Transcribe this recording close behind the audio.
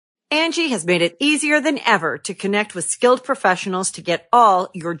Angie has made it easier than ever to connect with skilled professionals to get all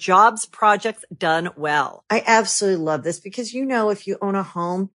your jobs projects done well. I absolutely love this because, if you own a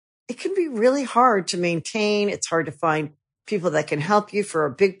home, it can be really hard to maintain. It's hard to find people that can help you for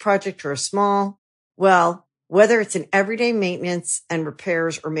a big project or a small. Well, whether it's in everyday maintenance and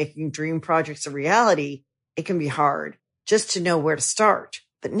repairs or making dream projects a reality, it can be hard just to know where to start.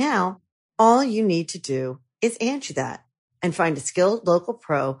 But now all you need to do is Angie that and find a skilled local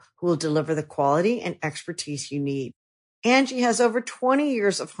pro who will deliver the quality and expertise you need. Angie has over 20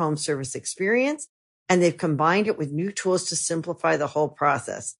 years of home service experience, and they've combined it with new tools to simplify the whole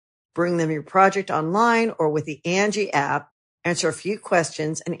process. Bring them your project online or with the Angie app, answer a few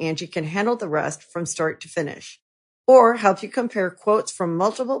questions, and Angie can handle the rest from start to finish. Or help you compare quotes from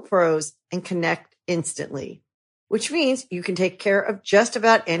multiple pros and connect instantly, which means you can take care of just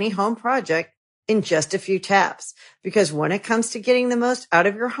about any home project in just a few taps. Because when it comes to getting the most out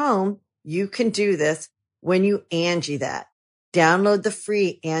of your home, you can do this when you Angie that. Download the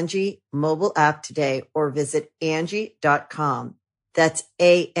free Angie mobile app today or visit Angie.com. That's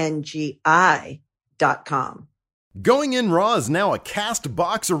ANGI.com. Going In Raw is now a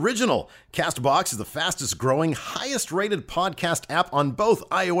CastBox original. CastBox is the fastest growing, highest rated podcast app on both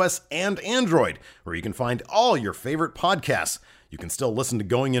iOS and Android, where you can find all your favorite podcasts. You can still listen to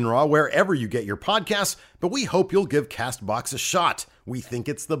Going In Raw wherever you get your podcasts, but we hope you'll give CastBox a shot. We think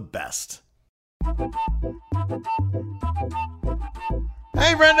it's the best.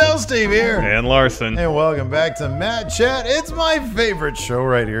 Hey, Brendo, Steve here. And Larson. And welcome back to Matt Chat. It's my favorite show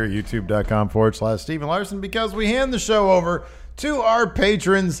right here at youtube.com/Steve and Larson, because we hand the show over to our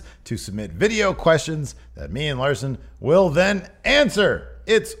patrons to submit video questions that me and Larson will then answer.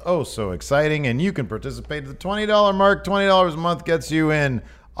 It's oh so exciting, and you can participate at the $20 mark. $20 a month gets you in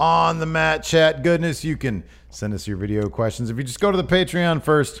on the Matt Chat goodness. You can send us your video questions if you just go to the Patreon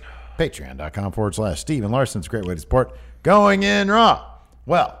first. Patreon.com/Steve and Larson. It's a great way to support Going In Raw.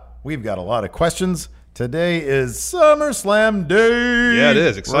 Well, we've got a lot of questions. Today is SummerSlam Day. Yeah, it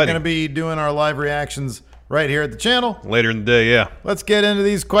is exciting. We're going to be doing our live reactions right here at the channel. Later in the day, yeah. Let's get into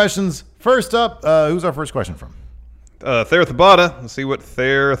these questions. First up, who's our first question from? Thayer Thabata. Let's see what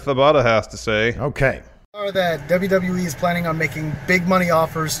Thayer Thabata has to say. Okay. That WWE is planning on making big money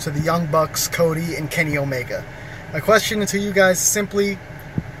offers to the Young Bucks, Cody, and Kenny Omega. My question to you guys is simply,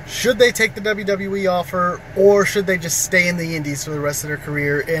 should they take the WWE offer, or should they just stay in the Indies for the rest of their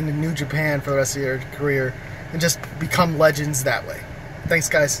career and in New Japan for the rest of their career and just become legends that way? Thanks,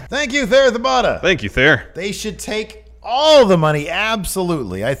 guys. Thank you, Thayer Thabata. Thank you, Thayer. They should take all the money.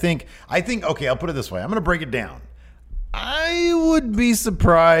 Absolutely. I think, okay, I'll put it this way. I'm going to break it down. I would be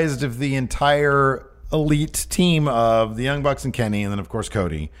surprised if the entire elite team of the Young Bucks and Kenny, and then, of course,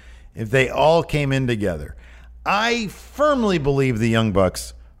 Cody, if they all came in together. I firmly believe the Young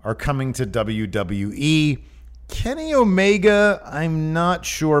Bucks are coming to WWE. Kenny Omega, I'm not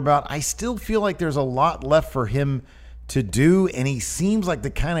sure about. I still feel like there's a lot left for him to do, and he seems like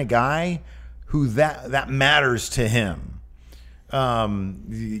the kind of guy who that matters to him.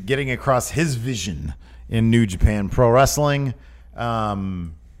 Getting across his vision in New Japan Pro Wrestling.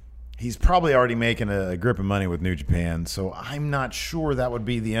 He's probably already making a grip of money with New Japan, so I'm not sure that would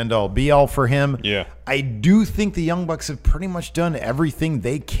be the end-all, be-all for him. Yeah. I do think the Young Bucks have pretty much done everything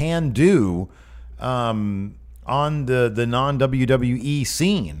they can do on the non-WWE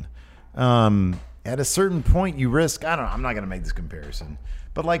scene. At a certain point, you risk, I don't know, I'm not going to make this comparison,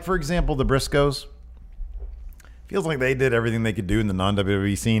 but like, for example, the Briscoes, feels like they did everything they could do in the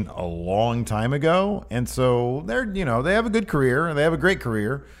non-WWE scene a long time ago, and so they have a good career, they have a great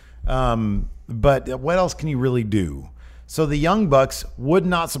career. But what else can you really do? So the Young Bucks would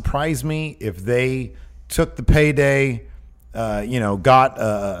not surprise me if they took the payday, got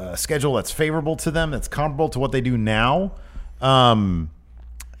a schedule that's favorable to them, that's comparable to what they do now, and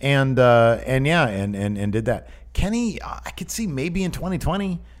did that. Kenny, I could see maybe in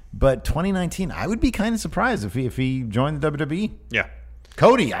 2020, but 2019, I would be kind of surprised if he joined the WWE. Yeah.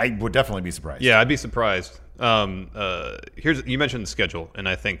 Cody, I would definitely be surprised. Yeah, I'd be surprised. You mentioned the schedule, and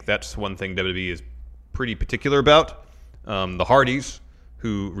I think that's one thing WWE is pretty particular about. The Hardys,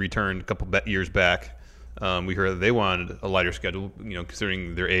 who returned a couple years back, we heard that they wanted a lighter schedule,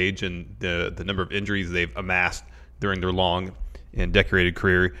 considering their age and the number of injuries they've amassed during their long and decorated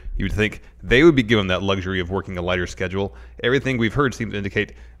career. You would think they would be given that luxury of working a lighter schedule. Everything we've heard seems to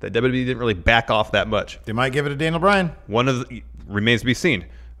indicate that WWE didn't really back off that much. They might give it to Daniel Bryan. Remains to be seen.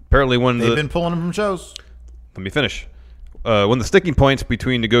 Apparently, they've been pulling him from shows. Let me finish. One of the sticking points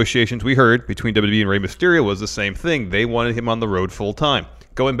between negotiations we heard between WWE and Rey Mysterio was the same thing. They wanted him on the road full time.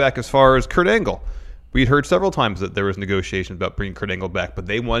 Going back as far as Kurt Angle, We'd heard several times that there was negotiations about bringing Kurt Angle back, but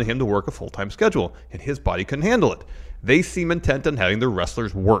they wanted him to work a full-time schedule, and his body couldn't handle it. They seem intent on having their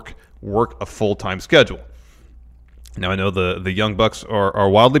wrestlers work a full-time schedule. Now, I know the Young Bucks are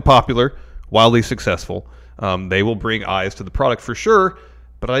wildly popular, wildly successful. They will bring eyes to the product for sure,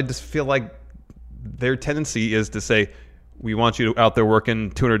 but I just feel like their tendency is to say, we want you out there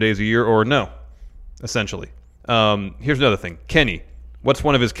working 200 days a year or no, essentially. Here's another thing. Kenny, what's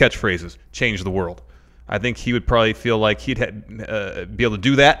one of his catchphrases? Change the world. I think he would probably feel like he'd be able to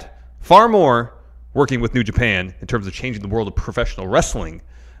do that far more working with New Japan in terms of changing the world of professional wrestling,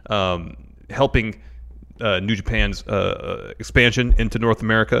 helping New Japan's expansion into North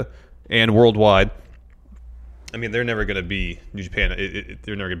America and worldwide. I mean, they're never going to be New Japan.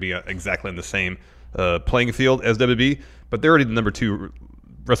 They're never going to be exactly in the same playing field as WWE, but they're already the number 2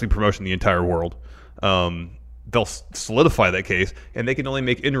 wrestling promotion in the entire world. They'll solidify that case, and they can only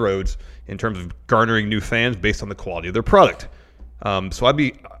make inroads in terms of garnering new fans based on the quality of their product. So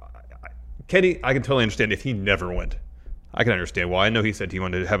Kenny, I can totally understand if he never went. I can understand why. I know he said he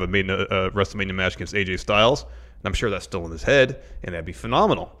wanted to have a WrestleMania match against AJ Styles, and I'm sure that's still in his head, and that'd be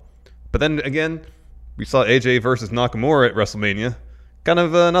phenomenal. But then again, we saw AJ versus Nakamura at WrestleMania. Kind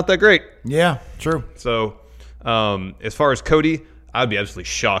of not that great. Yeah, true. So as far as Cody, I'd be absolutely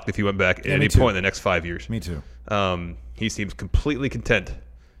shocked if he went back at any point in the next 5 years. Me too. He seems completely content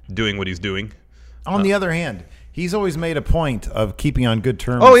doing what he's doing. On the other hand, he's always made a point of keeping on good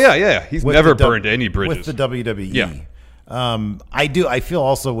terms. Oh, yeah. He's never burned any bridges. With the WWE. Yeah. I feel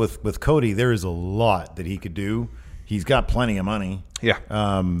also with Cody, there is a lot that he could do. He's got plenty of money. Yeah.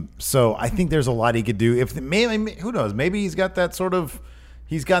 So I think there's a lot he could do. Maybe, who knows? Maybe he's got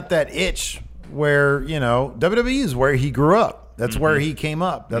that itch where, WWE is where he grew up. That's where he came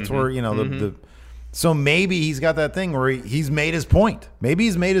up. That's where, so maybe he's got that thing where he's made his point. Maybe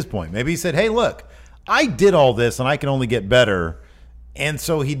he's made his point. Maybe he said, hey, look, I did all this and I can only get better. And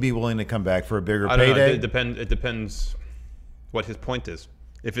so he'd be willing to come back for a bigger payday. It depends what his point is.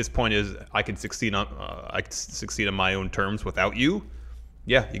 If his point is I can succeed on my own terms without you,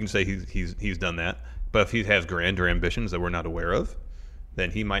 yeah, you can say he's done that. But if he has grander ambitions that we're not aware of,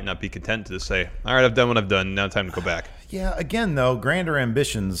 then he might not be content to just say, all right, I've done what I've done. Now it's time to go back. Yeah, again, though, grander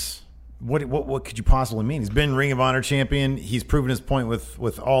ambitions, what could you possibly mean? He's been Ring of Honor champion. He's proven his point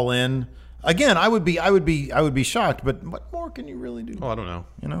with All In. Again, I would be shocked, but what more can you really do? Oh, I don't know.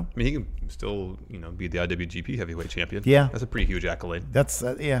 I mean, he can still, be the IWGP Heavyweight Champion. Yeah, that's a pretty huge accolade. That's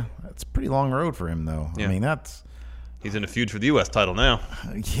a pretty long road for him, though. Yeah. I mean, he's in a feud for the U.S. title now.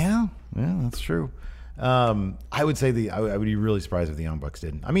 Yeah, that's true. I would say I would be really surprised if the Young Bucks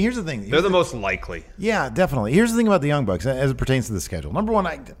didn't. I mean, here's the thing. They're the most likely. Yeah, definitely. Here's the thing about the Young Bucks as it pertains to the schedule. Number one,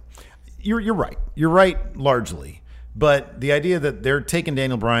 you're right. You're right largely. But the idea that they're taking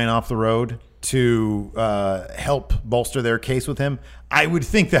Daniel Bryan off the road to help bolster their case with him, I would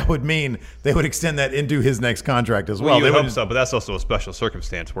think that would mean they would extend that into his next contract as well. You would hope so, but that's also a special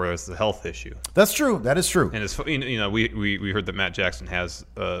circumstance where it's the health issue. That's true. That is true. And it's we heard that Matt Jackson has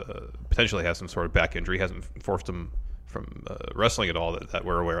potentially has some sort of back injury, hasn't forced him from wrestling at all that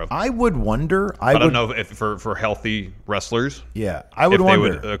we're aware of. I would wonder. I don't know if for healthy wrestlers. Yeah, I would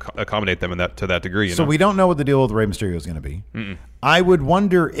wonder if they would accommodate them to that degree. So we don't know what the deal with Rey Mysterio is going to be. I would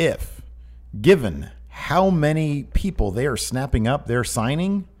wonder if, given how many people they are snapping up, they're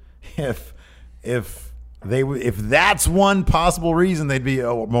signing, if that's one possible reason they'd be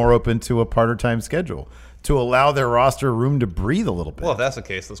more open to a part-time schedule, to allow their roster room to breathe a little bit. Well, if that's the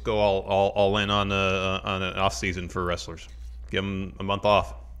case, let's go all in on an off season for wrestlers. Give them a month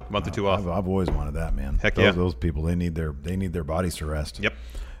off, a month or two off. I've always wanted that, man. Heck yeah. Those people, they need their bodies to rest.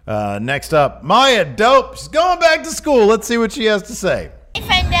 Yep. Next up, Maya Dope. She's going back to school. Let's see what she has to say. Hey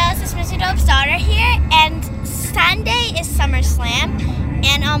friendos, it's Mr. Dope's daughter here, and Sunday is SummerSlam,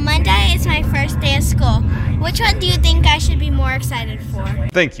 and on Monday is my first day of school. Which one do you think I should be more excited for?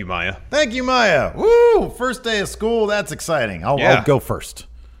 Thank you, Maya. Thank you, Maya. Woo! First day of school, that's exciting. I'll go first.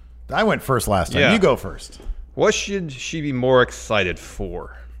 I went first last time. You go first. What should she be more excited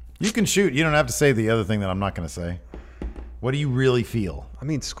for? You can shoot. You don't have to say the other thing that I'm not going to say. What do you really feel? I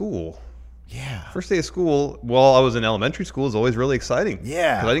mean, school. Yeah. First day of school, while I was in elementary school, is always really exciting.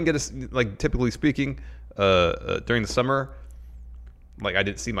 Yeah. Because I didn't get typically speaking, during the summer, I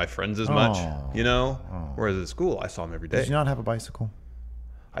didn't see my friends as much, Whereas at school, I saw them every day. Did you not have a bicycle?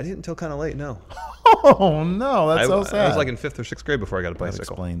 I didn't until kind of late, no. Oh, no, that's so sad. I was in 5th or 6th grade before I got a bicycle.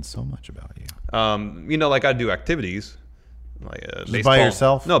 That explains so much about you. I'd do activities. Just baseball. by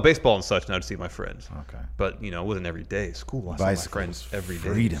yourself? No, baseball and such, and I'd see my friends. Okay. But, it wasn't every day. School, I saw my friends every day.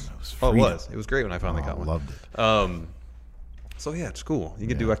 Freedom. It was freedom. It was great when I finally got one. I loved it. So yeah, it's cool. You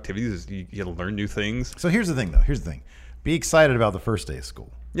can do activities. You get to learn new things. So here's the thing, though. Here's the thing. Be excited about the first day of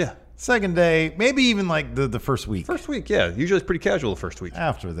school. Yeah. Second day, maybe even like the first week. First week, yeah. Usually it's pretty casual the first week.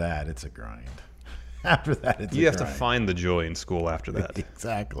 After that, it's a grind. After that, it's You a have to grind. find the joy in school after that.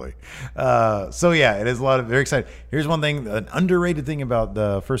 Exactly. So yeah, it is a lot of very exciting. Here's one thing, an underrated thing about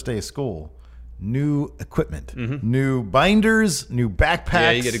the first day of school: new equipment, new binders, new backpacks.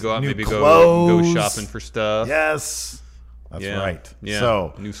 Yeah, you get to go out, new maybe clothes. go shopping for stuff. Yes, that's Yeah. right. Yeah.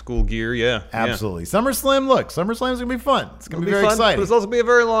 So new school gear. Yeah. absolutely, SummerSlam. Look, SummerSlam's gonna be fun. It's gonna It'll be very fun, exciting. But it's also be a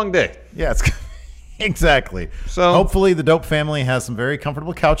very long day. Yeah, it's exactly. So- hopefully the Dope family has some very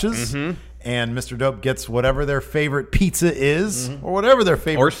comfortable couches, and Mr. Dope gets whatever their favorite pizza is, or whatever their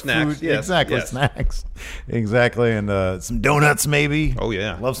favorite Or snacks, food. yes, Exactly, yes. snacks. Exactly, and some donuts maybe. Oh,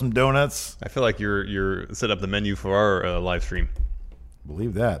 yeah. love some donuts. I feel like you're set up the menu for our live stream.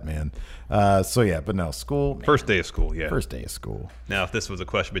 Believe that, man. So yeah, but no, school. Man, First day of school. Yeah. first day of school. Now, if this was a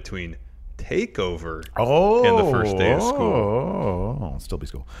question between Takeover Oh, and the first day of school. Oh, still be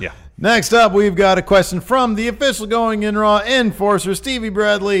school. Yeah. Next up, we've got a question from the official Going In Raw enforcer, Stevie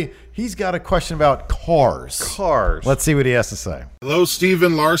Bradley. He's got a question about cars. Cars. Let's see what he has to say. Hello,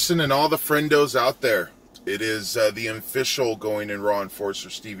 Steven Larson and all the friendos out there. It is the official Going In Raw enforcer,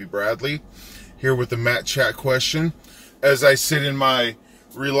 Stevie Bradley, here with the Matt Chat question. As I sit in my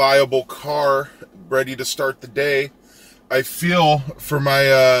reliable car, ready to start the day, I feel for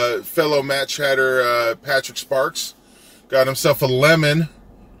my fellow Matt Chatter, Patrick Sparks. Got himself a lemon,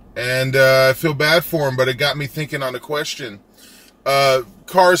 and I feel bad for him, but it got me thinking on a question.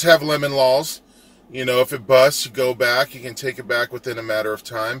 Cars have lemon laws. You know, if it busts, you go back. You can take it back within a matter of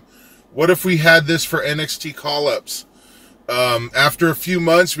time. What if we had this for NXT call-ups? After a few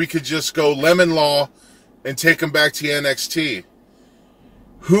months, we could just go lemon law and take them back to NXT.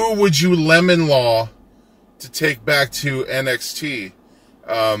 Who would you lemon law to take back to NXT?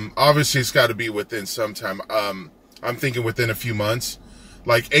 Obviously, it's got to be within some time. I'm thinking within a few months.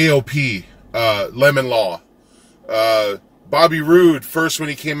 Like AOP, lemon law. Bobby Roode, first when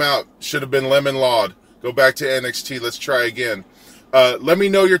he came out, should have been lemon lawed. Go back to NXT. Let's try again. Let me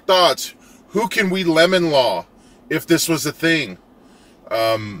know your thoughts. Who can we lemon law if this was a thing?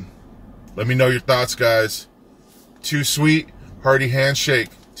 Let me know your thoughts, guys. Too sweet. Hearty handshake.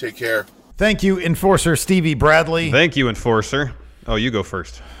 Take care. Thank you, enforcer Stevie Bradley. Thank you, Enforcer. Oh, you go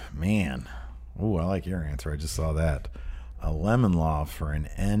first. Man. Ooh, I like your answer. I just saw that. A lemon law for an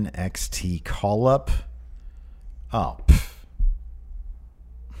NXT call-up. Oh,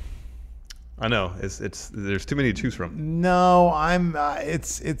 I know it's there's too many to choose from. no,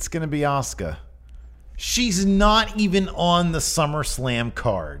 it's going to be Asuka. She's not even on the SummerSlam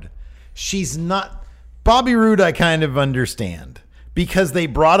card. She's not. Bobby Roode, I kind of understand because they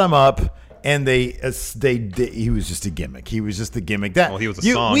brought him up and he was just a gimmick. He was just a gimmick. That Well, he was a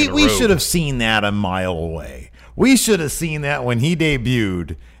song in a we robe. should have seen that a mile away. We should have seen that when he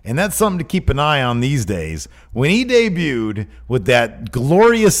debuted, and that's something to keep an eye on these days. When he debuted with that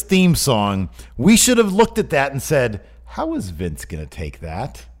glorious theme song, we should have looked at that and said, "How is Vince going to take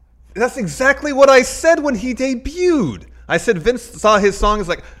that?" That's exactly what I said when he debuted. I said Vince saw his song. It's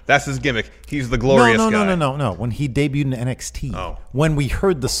like, that's his gimmick. He's the glorious guy. No. When he debuted in NXT, Oh. when we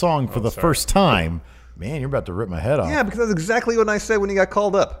heard the song for the first time, man, you're about to rip my head off. Yeah, because that's exactly what I said when he got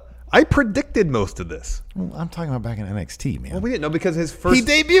called up. I predicted most of this. Well, I'm talking about back in NXT, man. Well, we didn't know because his first. He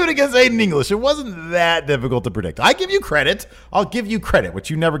debuted against Aiden English. It wasn't that difficult to predict. I give you credit. I'll give you credit, which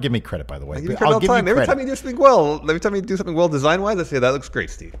you never give me credit, by the way. I give you But credit I'll all the give you time. Every credit. time you do something well, every time you do something well design wise, I say that looks great,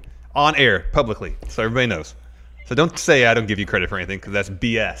 Steve. On air, publicly, so everybody knows. So don't say I don't give you credit for anything because that's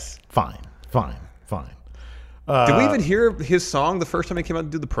BS. Fine. Did we even hear his song the first time he came out to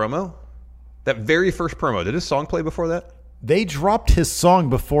do the promo? That very first promo. Did his song play before that? They dropped his song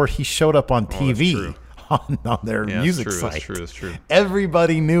before he showed up on TV true. on their Yeah, music that's true, site. that's true.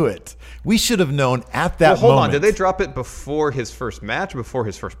 Everybody knew it. We should have known at that Well, hold moment. on. Did they drop it before his first match or before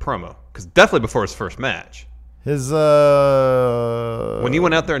his first promo? Because definitely before his first match. His When he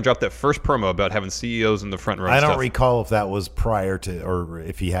went out there and dropped that first promo about having CEOs in the front row. I don't stuff. recall if that was prior to or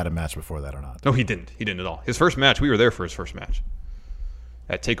if he had a match before that or not. No, he didn't. He didn't at all. His first match, we were there for his first match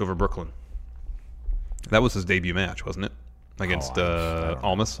at TakeOver Brooklyn. That was his debut match, wasn't it? Against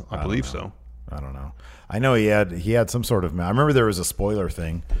Almas, I believe so. I don't know. I know he had some sort of match. I remember there was a spoiler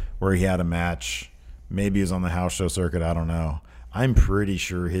thing where he had a match. Maybe he was on the house show circuit. I don't know. I'm pretty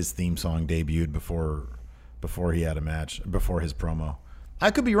sure his theme song debuted before he had a match, before his promo. I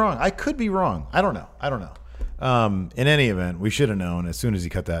could be wrong. I don't know. In any event, we should have known as soon as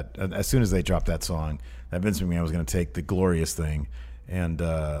they dropped that song that Vince McMahon was going to take the glorious thing and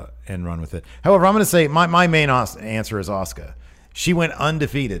run with it. However, I'm going to say my main answer is Asuka. She went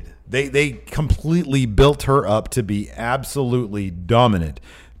undefeated. They completely built her up to be absolutely dominant.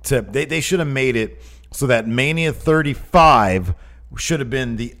 They should have made it so that Mania 35 should have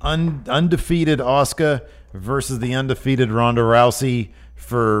been the undefeated Asuka versus the undefeated Ronda Rousey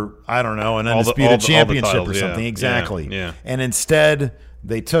for, I don't know, an undisputed championship titles, or something. yeah. Exactly. Yeah. And instead,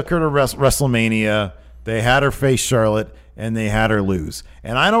 they took her to WrestleMania. They had her face Charlotte, and they had her lose.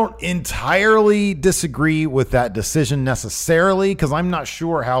 And I don't entirely disagree with that decision necessarily, because I'm not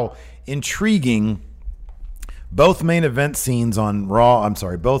sure how intriguing both main event scenes on Raw,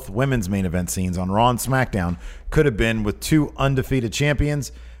 both women's main event scenes on Raw and SmackDown could have been with two undefeated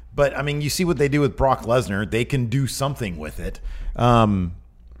champions. But, I mean, you see what they do with Brock Lesnar. They can do something with it.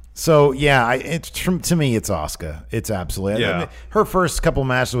 So, yeah, to me, it's Asuka. It's absolutely. Yeah. I mean, her first couple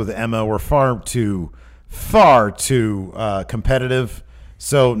matches with Emma were far too competitive.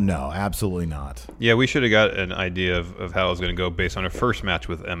 So, no, absolutely not. Yeah, we should have got an idea of how it was going to go based on her first match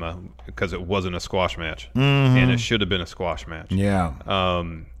with Emma, because it wasn't a squash match, and it should have been a squash match. Yeah.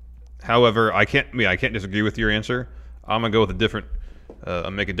 However, I can't disagree with your answer. I'm gonna go with a different,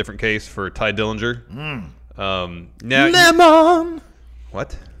 make a different case for Ty Dillinger. Now, Lemon.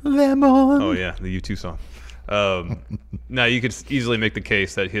 what? Lemon. Oh yeah, the U2 song. Now you could easily make the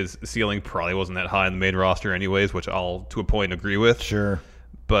case that his ceiling probably wasn't that high in the main roster, anyways, which I'll to a point agree with. Sure.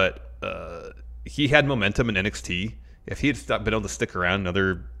 But he had momentum in NXT. If he had been able to stick around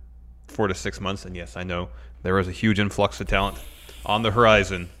another 4 to 6 months, and yes, I know there was a huge influx of talent on the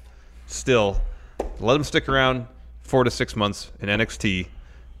horizon, still, let him stick around 4 to 6 months in NXT,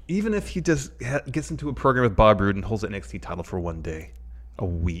 even if he just gets into a program with Bob Roode and holds the NXT title for one day. A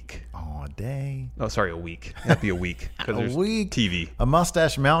week. Oh, a day. Oh, sorry, a week. It'd be a week. Because there's week? TV. A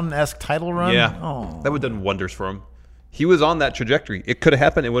Mustache Mountain-esque title run? Yeah. Oh. That would have done wonders for him. He was on that trajectory. It could have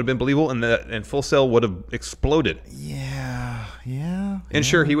happened. It would have been believable, and Full Sail would have exploded. Yeah. And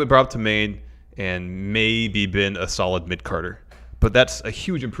sure, he would brought up to Maine and maybe been a solid mid-carder. But that's a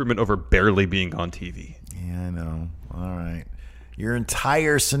huge improvement over barely being on TV. Yeah, I know. All right. Your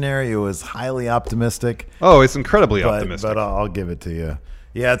entire scenario is highly optimistic. Oh, it's incredibly optimistic. But I'll give it to you.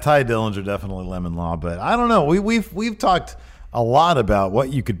 Yeah, Ty Dillinger, definitely lemon law. But I don't know. We've talked a lot about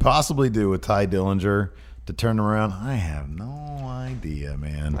what you could possibly do with Ty Dillinger to turn him around. I have no idea,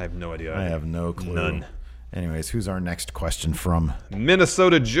 man. I have no idea. I have no clue. None. Anyways, who's our next question from?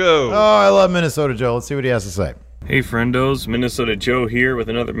 Minnesota Joe. Oh, I love Minnesota Joe. Let's see what he has to say. Hey, friendos. Minnesota Joe here with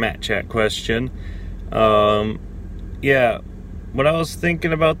another Matt Chat question. Yeah, what I was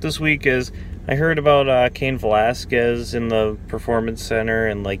thinking about this week is I heard about Cain Velasquez in the Performance Center,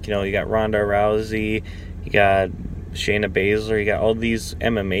 and you got Ronda Rousey, you got Shayna Baszler, you got all these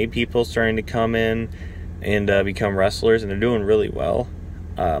MMA people starting to come in and become wrestlers, and they're doing really well.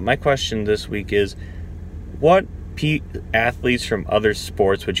 My question this week is, what athletes from other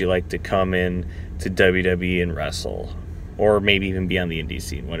sports would you like to come in to WWE and wrestle, or maybe even be on the indie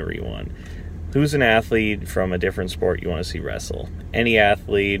scene, whatever you want? Who's an athlete from a different sport you want to see wrestle? Any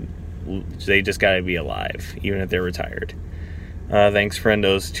athlete, they just got to be alive, even if they're retired. Thanks,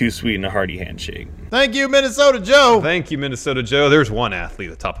 friendos. Too sweet and a hearty handshake. Thank you, Minnesota Joe. Thank you, Minnesota Joe. There's one athlete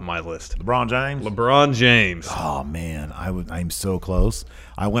at the top of my list. LeBron James. LeBron James. Oh man, I'm so close.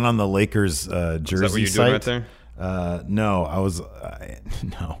 I went on the Lakers jersey Is that what you're site. doing right there? No, I was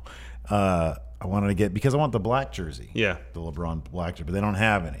no. I wanted to get, because I want the black jersey. Yeah. The LeBron black jersey, but they don't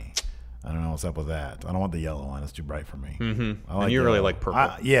have any. I don't know what's up with that. I don't want the yellow one. It's too bright for me. Mm-hmm. I And you really like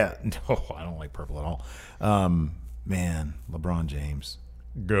purple. Yeah. No, I don't like purple at all. Man, LeBron James.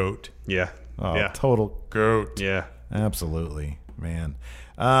 GOAT. Yeah. Oh, yeah. total GOAT. Yeah. Absolutely, man.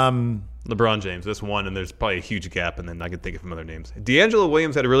 LeBron James, this one, and there's probably a huge gap, and then I can think of some other names. D'Angelo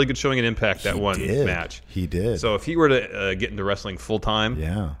Williams had a really good showing in Impact that one match. He did. So if he were to get into wrestling full time,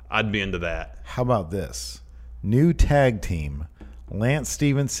 yeah, I'd be into that. How about this? New tag team. Lance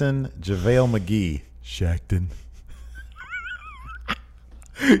Stevenson, JaVale McGee, Shackton.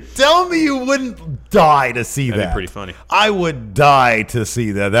 Tell me you wouldn't die to see That'd that. be pretty funny. I would die to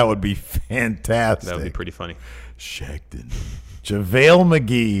see that. That would be fantastic. That would be pretty funny. Shackton. JaVale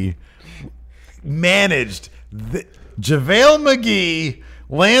McGee managed. JaVale McGee,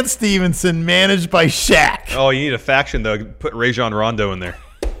 Lance Stevenson managed by Shaq. Oh, you need a faction, though. Put Rajon Rondo in there.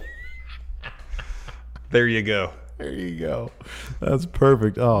 There you go. There you go. That's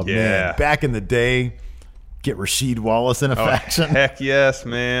perfect. Oh, Yeah. man. Back in the day, get Rasheed Wallace in a faction. Heck yes,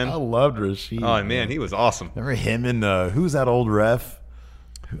 man. I loved Rasheed. Oh, man, he was awesome. Remember him and who's that old ref?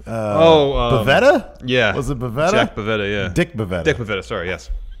 Bavetta? Bavetta? Yeah. Was it Bavetta? Jack Bavetta, yeah. Dick Bavetta. Dick Bavetta, sorry, yes.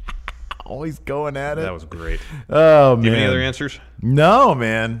 Always going at it. That was great. Oh, man. Do you have any other answers? No,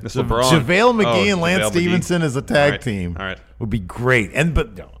 man. Miss LeBron. JaVale McGee Oh, and Lance JaVale McGee. Stevenson as a tag All right. team. All right. Would be great.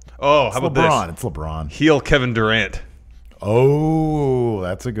 But Oh, it's how about LeBron. this? It's LeBron. Heel Kevin Durant. Oh,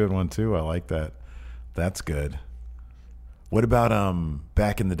 that's a good one too. I like that. That's good. What about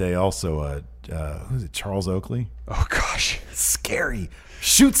back in the day also who's it, Charles Oakley? Oh gosh. Scary.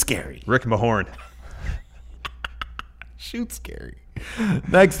 Shoot scary. Rick Mahorn. Shoot scary.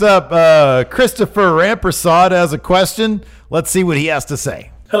 Next up, Christopher Rampersad has a question. Let's see what he has to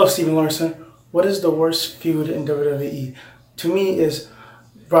say. Hello, Stephen Larson. What is the worst feud in WWE? To me, is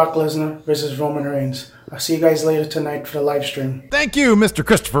Brock Lesnar versus Roman Reigns. I'll see you guys later tonight for the live stream. Thank you, Mr.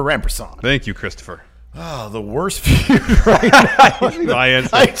 Christopher Rampersad. Thank you, Christopher. Oh, the worst feud right now. My answer.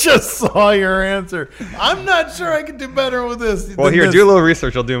 I just saw your answer. I'm not sure I can do better with this. Well, than here, this. do a little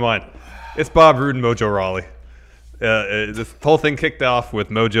research. I'll do mine. It's Bob Roode and Mojo Rawley. This whole thing kicked off with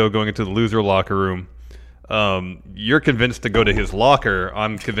Mojo going into the loser locker room. You're convinced to go to his locker.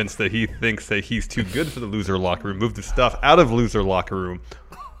 I'm convinced that he thinks that he's too good for the loser locker room. Moved the stuff out of loser locker room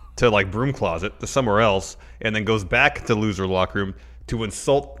to like broom closet to somewhere else, and then goes back to loser locker room to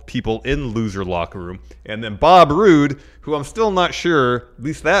insult people in loser locker room. And then Bob Roode, who I'm still not sure, at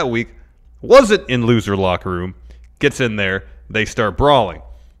least that week, wasn't in loser locker room, gets in there. They start brawling.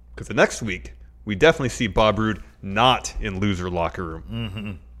 Because the next week, we definitely see Bob Roode not in loser locker room.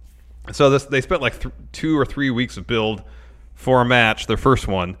 Mm-hmm. So they spent like 2 or 3 weeks of build for a match, their first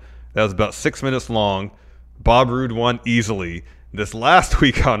one. That was about 6 minutes long. Bob Roode won easily. This last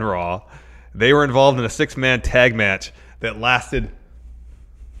week on Raw, they were involved in a 6-man tag match that lasted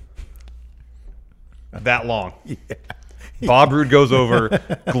that long. Yeah. Bob Roode goes over,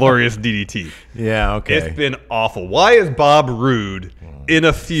 glorious DDT. Yeah, okay. It's been awful. Why is Bob Roode in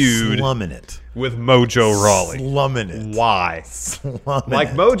a feud slumming it with Mojo Rawley? Slumming it. Why? Slumming Like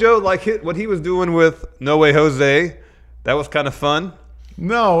it. Mojo, like what he was doing with No Way Jose, that was kind of fun.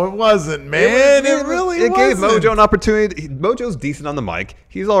 No, it wasn't, man. It really It gave wasn't. Mojo an opportunity. Mojo's decent on the mic.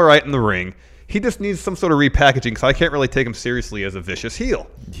 He's all right in the ring. He just needs some sort of repackaging because I can't really take him seriously as a vicious heel.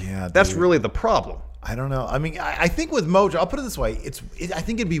 Yeah, That's dude. really the problem. I don't know. I mean, I think with Mojo, I'll put it this way. I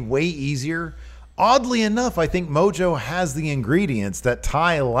think it'd be way easier. Oddly enough, I think Mojo has the ingredients that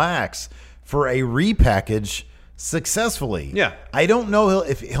Ty lacks for a repackage successfully. Yeah. I don't know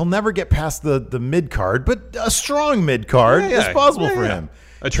if he'll never get past the mid card, but a strong mid card is possible for him.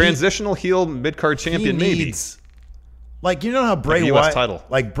 A transitional heel mid-card champion, He maybe. needs, like, you know how Bray Like a US Wyatt title.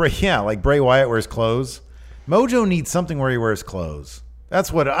 like Bray Wyatt wears clothes. Mojo needs something where he wears clothes. That's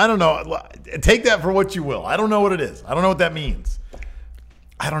what I don't know. Take that for what you will. I don't know what it is. I don't know what that means.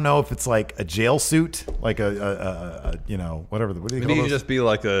 I don't know if it's like a jail suit, like a you know, whatever. What do you Maybe call he'd those? just be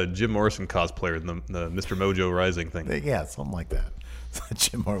like a Jim Morrison cosplayer in the Mr. Mojo Rising thing. Yeah, something like that.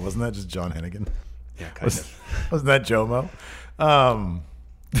 Jim Moore, wasn't that just John Hennigan? Yeah, kind of. Wasn't that Jomo?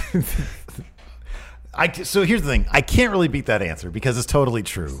 So here's the thing. I can't really beat that answer because it's totally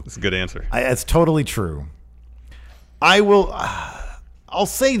true. It's a good answer. It's totally true. I'll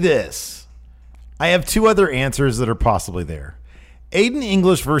say this. I have 2 other answers that are possibly there. Aiden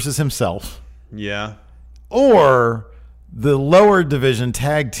English versus himself, Yeah. or the lower division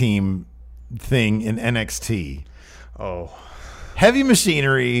tag team thing in NXT. Oh. Heavy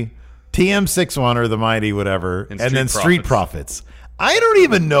Machinery, TM61 or the Mighty whatever, and then Street Profits. I don't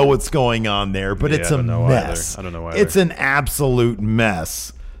even know what's going on there, but Yeah, it's I a don't know mess. either. I don't know either. It's an absolute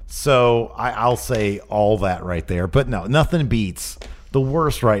mess. So I'll say all that right there. But no, nothing beats. The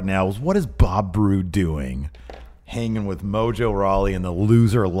worst right now is what is Bob Roode doing? Hanging with Mojo Rawley in the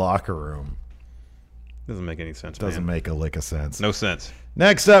loser locker room. Doesn't make any sense, Doesn't man. make a lick of sense. No sense.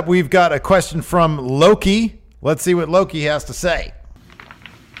 Next up, we've got a question from Loki. Let's see what Loki has to say.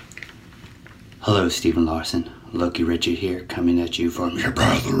 Hello, Stephen Larson. Loki Richard here, coming at you from your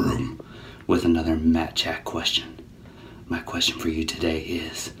bathroom with another Matt Chat question. My question for you today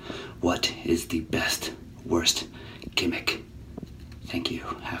is, what is the best, worst gimmick? Thank you.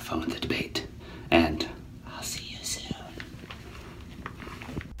 Have fun with the debate. And I'll see you soon.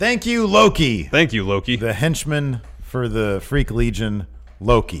 Thank you, Loki. Thank you, Loki. The henchman for the Freak Legion,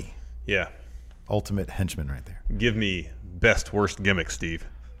 Loki. Yeah. Ultimate henchman right there. Give me best, worst gimmick, Steve.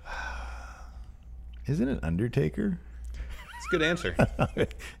 Isn't it Undertaker? It's a good answer.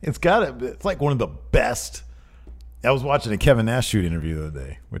 It's like one of the best. I was watching a Kevin Nash shoot interview the other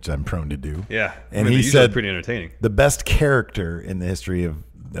day, which I'm prone to do. Yeah. And they're he usually said pretty entertaining. the best character in the history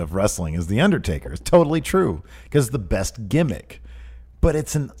of wrestling is the Undertaker. It's totally true because it's the best gimmick. But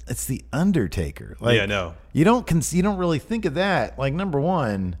it's the Undertaker. Like, Yeah, I know. You don't really think of that. Like, number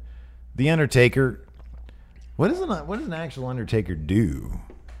one, the Undertaker. What does an actual Undertaker do?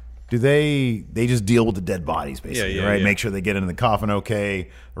 Do they just deal with the dead bodies, basically, Yeah, right? yeah. Make sure they get into the coffin okay,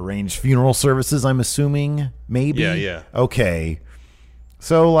 arrange funeral services, I'm assuming, maybe? Yeah. Okay.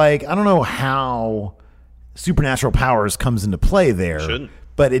 So, like, I don't know how supernatural powers comes into play there. Shouldn't.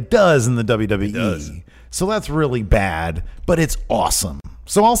 But it does in the WWE. It does. So that's really bad, but it's awesome.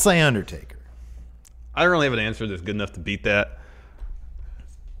 So I'll say Undertaker. I don't really have an answer that's good enough to beat that.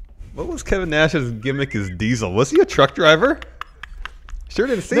 What was Kevin Nash's gimmick as Diesel? Was he a truck driver? Sure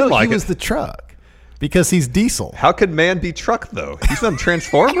didn't seem like he was it. the truck because he's Diesel. How could man be truck, though? He's not a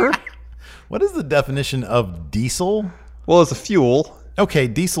transformer. What is the definition of diesel? Well, it's a fuel. Okay,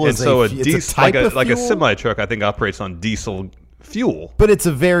 diesel And is so it's diesel, type of like a fuel? semi-truck, I think, operates on diesel fuel. But it's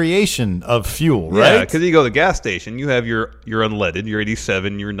a variation of fuel, Yeah, right? because you go to the gas station, you have your unleaded, your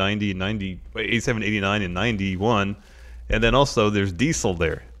 87, your 87, 89, and 91. And then also there's diesel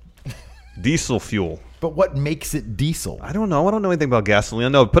there. Diesel fuel. But what makes it diesel? I don't know. I don't know anything about gasoline. I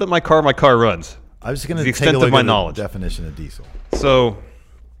know. Put it in my car runs. I was just going The to extent take a of look my at knowledge. the definition of diesel. So,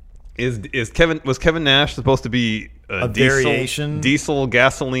 was Kevin Nash supposed to be A diesel, variation? diesel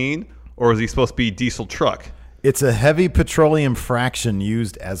gasoline, or was he supposed to be diesel truck? It's a heavy petroleum fraction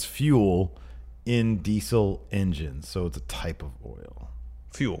used as fuel in diesel engines. So it's a type of oil.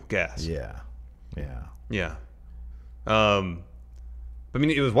 Fuel, gas. Yeah. Yeah. I mean,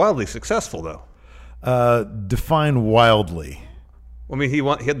 it was wildly successful, though. Define wildly. I mean, he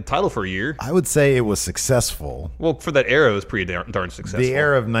had the title for a year. I would say it was successful. Well, for that era, it was pretty darn successful. The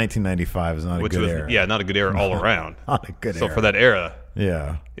era of 1995 is not a good era. Yeah, not a good era all around. Not a good So era. for that era,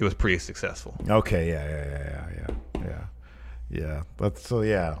 Yeah. it was pretty successful. Okay.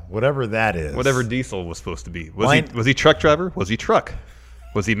 Yeah. Whatever that is. Whatever diesel was supposed to be. Mine- Was he truck driver? Was he truck?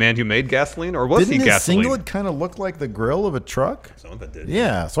 Was he man who made gasoline, or was Didn't he his gasoline? singlet kind of look like the grill of a truck? Some of it did.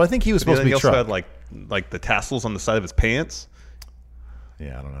 Yeah. So I think he was But supposed to then be he also truck. had like the tassels on the side of his pants.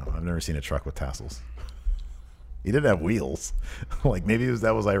 Yeah, I don't know. I've never seen a truck with tassels. He didn't have wheels. Like maybe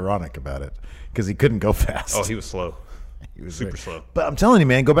that was ironic about it because he couldn't go fast. Oh, he was slow. He was super very- slow. But I'm telling you,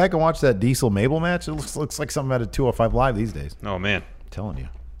 man, go back and watch that Diesel Mabel match. It looks like something out of 205 Live these days. Oh man, I'm telling you,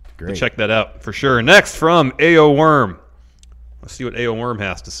 great. check that out for sure. Next from AO Worm. Let's see what AO Worm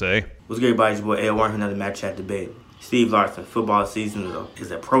has to say. What's good, everybody? It's your boy A1 for another Match Chat debate. Steve Larson, football season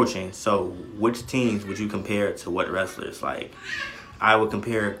is approaching, so which teams would you compare to what wrestlers? Like, I would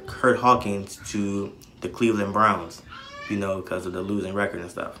compare Kurt Hawkins to the Cleveland Browns, because of the losing record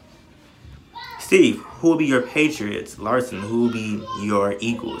and stuff. Steve, who will be your Patriots? Larson, who will be your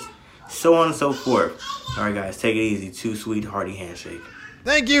Eagles? So on and so forth. All right, guys, take it easy. Too sweet, hearty handshake.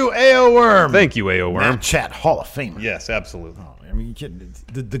 Thank you, AO Worm. Thank you, AO Worm. Matt Chat Hall of Famer. Yes, absolutely. I mean,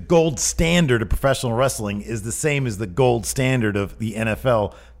 the gold standard of professional wrestling is the same as the gold standard of the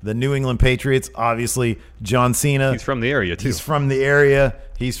NFL. The New England Patriots, obviously, John Cena. He's from the area, too. He's from the area.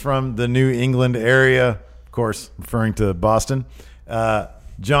 He's from the New England area, of course, referring to Boston.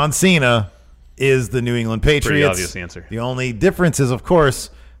 John Cena is the New England Patriots. Pretty obvious answer. The only difference is, of course,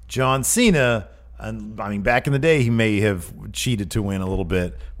 John Cena. I mean, back in the day, he may have cheated to win a little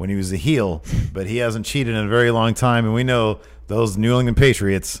bit when he was a heel, but he hasn't cheated in a very long time. And we know those New England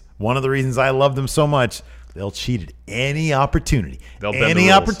Patriots, one of the reasons I love them so much, they'll cheat at any opportunity. They'll bend the Any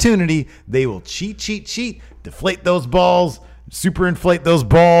rules. opportunity, they will cheat, deflate those balls, superinflate those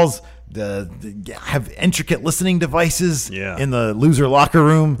balls, have intricate listening devices in the loser locker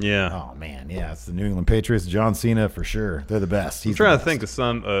room. Yeah. Oh, man. Yeah, it's the New England Patriots. John Cena, for sure. They're the best. I'm trying to think of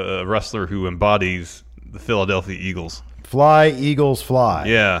some wrestler who embodies the Philadelphia Eagles. Fly, Eagles, fly.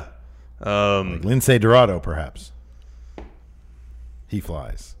 Yeah. Like Lindsay Dorado, perhaps. He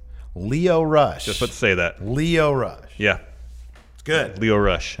flies. Leo Rush. Just about to say that. Leo Rush. Yeah. It's good. Leo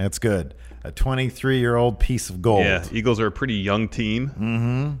Rush. That's good. A 23-year-old piece of gold. Yeah. Eagles are a pretty young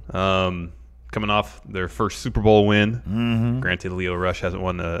team. Mm-hmm. Coming off their first Super Bowl win. Mm-hmm. Granted, Leo Rush hasn't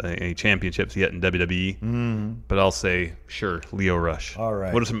won any championships yet in WWE. Mm-hmm. But I'll say, sure, Leo Rush. All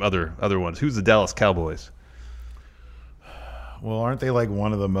right. What are some other ones? Who's the Dallas Cowboys? Well, aren't they like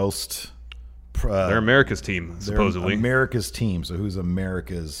one of the most... they're America's team, they're supposedly. America's team. So who's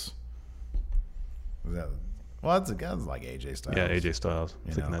America's... Well, that's like AJ Styles. Yeah, AJ Styles.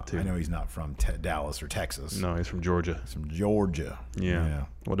 I'm thinking that too. I know he's not from Dallas or Texas. No, he's from Georgia. He's from Georgia. Yeah.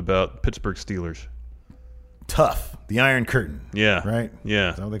 What about Pittsburgh Steelers? Tough. The Iron Curtain. Yeah. Right?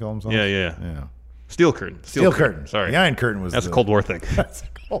 Yeah. Is that what they call themselves? Yeah. Steel Curtain. Steel Curtain. Sorry. The Iron Curtain was That's a Cold War thing. That's a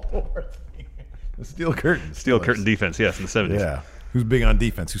Cold War thing. The Steel Curtain. Steel Curtain defense, yes, in the 70s. Yeah. Who's big on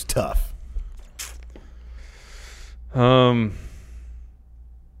defense? Who's tough? Braun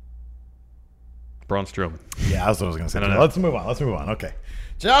Strowman. Yeah, that's what I was going to say. I don't know. Let's move on. Okay.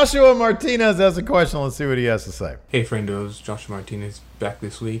 Joshua Martinez has a question. Let's see what he has to say. Hey, friendos. Joshua Martinez back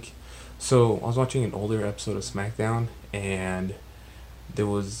this week. So, I was watching an older episode of SmackDown, and there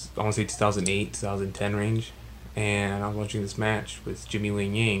was, I want to say 2008, 2010 range, and I was watching this match with Jimmy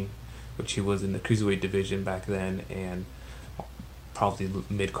Wang Yang, which he was in the Cruiserweight division back then, and probably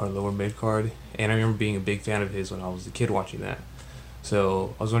mid-card, lower mid-card, and I remember being a big fan of his when I was a kid watching that.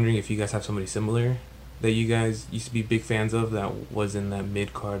 So, I was wondering if you guys have somebody similar that you guys used to be big fans of that was in that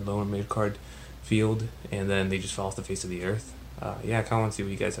mid-card, lower mid-card field, and then they just fell off the face of the earth. Yeah, I kind of want to see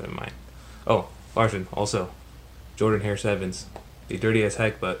what you guys have in mind. Oh, Larson, also, Jordan Harris Evans. They dirty as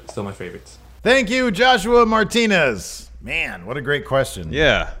heck, but still my favorites. Thank you, Joshua Martinez. Man, what a great question.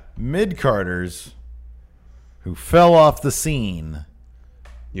 Yeah. Mid-carders who fell off the scene.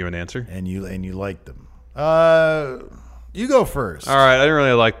 You have an answer? And you liked them. You go first. All right. I didn't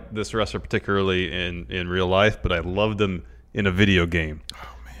really like this wrestler particularly in real life, but I loved him in a video game.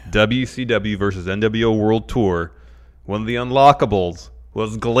 Oh, man. WCW versus NWO World Tour. One of the unlockables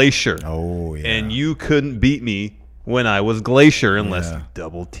was Glacier. Oh, yeah. And you couldn't beat me when I was Glacier unless you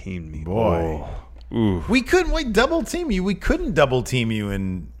double-teamed me. Boy. Oh. Ooh. We couldn't double-team you. We couldn't double-team you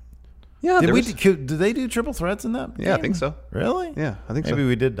in... Yeah, did they do triple threats in that game? Yeah, I think so. Really? Yeah, I think so. Maybe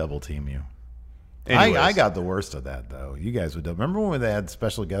we did double-team you. I got the worst of that, though. You guys would. Remember when they had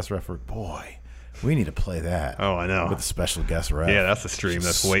special guest referee? Boy, we need to play that. Oh, I know. With the special guest ref. Yeah, that's a stream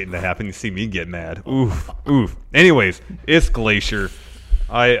that's waiting to happen. You see me get mad. Oof, oof. Anyways, it's Glacier.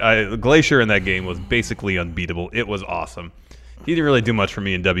 Glacier in that game was basically unbeatable. It was awesome. He didn't really do much for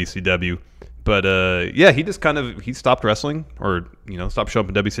me in WCW. But, yeah, he just he stopped wrestling or, stopped showing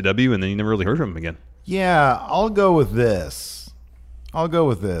up in WCW, and then you never really heard from him again. Yeah, I'll go with this. I'll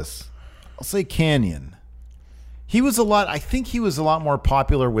say Canyon. I think he was a lot more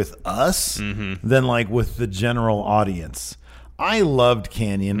popular with us than with the general audience. I loved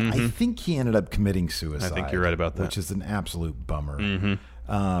Canyon. I think he ended up committing suicide. I think you're right about that. Which is an absolute bummer.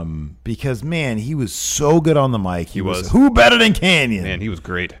 Because, man, he was so good on the mic. He was. Who better than Canyon? Man, he was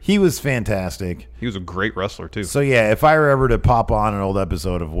great. He was fantastic. He was a great wrestler, too. So, yeah, if I were ever to pop on an old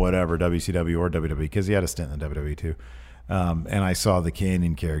episode of whatever, WCW or WWE, because he had a stint in the WWE, too, and I saw the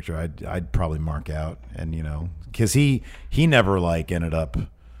Canyon character, I'd probably mark out. And, because he never, ended up...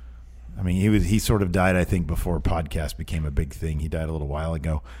 I mean, he sort of died, I think, before podcast became a big thing. He died a little while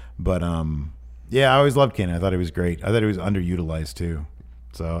ago. But, yeah, I always loved Canyon. I thought he was great. I thought he was underutilized, too.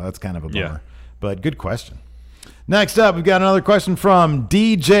 So that's kind of a bummer. Yeah. But good question. Next up, we've got another question from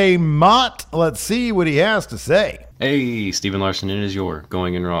DJ Mott. Let's see what he has to say. Hey, Steven Larson, it is your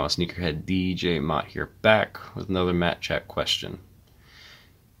Going in Raw sneakerhead DJ Mott here, back with another Matt Chat question.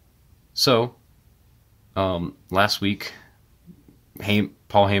 So, last week,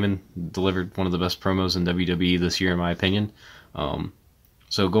 Paul Heyman delivered one of the best promos in WWE this year, in my opinion.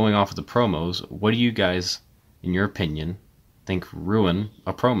 So going off of the promos, what do you guys, in your opinion, think ruin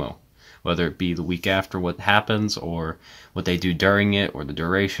a promo? Whether it be the week after what happens, or what they do during it, or the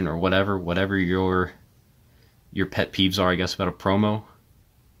duration, or whatever your pet peeves are, I guess, about a promo.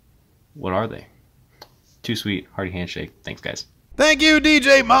 What are they? Too sweet, hearty handshake. Thanks, guys. Thank you,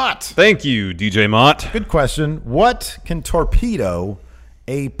 DJ Mott. Thank you, DJ Mott. Good question. What can torpedo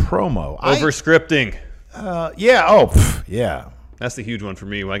a promo? Over-scripting. Yeah. Oh, yeah. That's the huge one for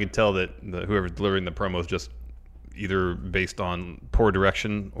me. I can tell that whoever's delivering the promo is just either based on poor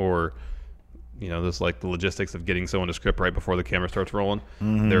direction or, this the logistics of getting someone to script right before the camera starts rolling.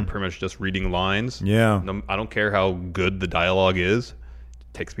 Mm-hmm. They're pretty much just reading lines. Yeah. I don't care how good the dialogue is.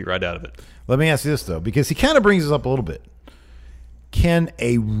 It takes me right out of it. Let me ask you this, though, because he kind of brings us up a little bit. Can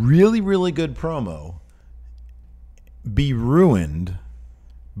a really, really good promo be ruined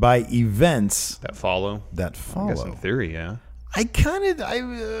by events that follow? I guess in theory, yeah.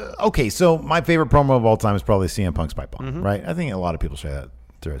 Okay, so my favorite promo of all time is probably CM Punk's pipe bomb, right? I think a lot of people share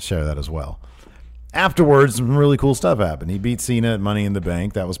that as well. Afterwards, some really cool stuff happened. He beat Cena at Money in the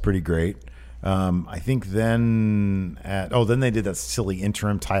Bank. That was pretty great. I think then they did that silly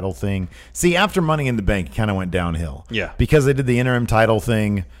interim title thing. See, after Money in the Bank, it kind of went downhill. Yeah. Because they did the interim title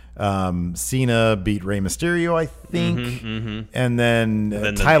thing. Cena beat Rey Mysterio, I think. And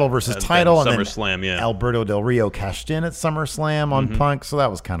then title versus title. And SummerSlam, yeah. Alberto Del Rio cashed in at SummerSlam on Punk, so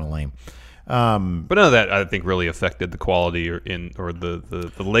that was kind of lame. But none of that, I think, really affected the quality or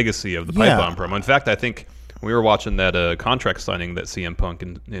the legacy of the pipe bomb promo. In fact, I think we were watching that contract signing that CM Punk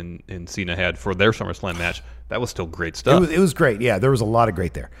and Cena had for their SummerSlam match. That was still great stuff. It was great. Yeah, there was a lot of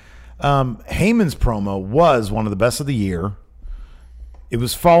great there. Heyman's promo was one of the best of the year. It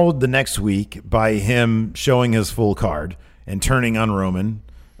was followed the next week by him showing his full card and turning on Roman,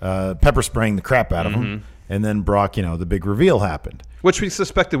 pepper spraying the crap out of him, and then Brock, the big reveal happened. Which we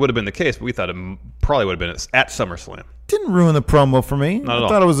suspected would have been the case, but we thought it probably would have been at SummerSlam. Didn't ruin the promo for me. Not at I all.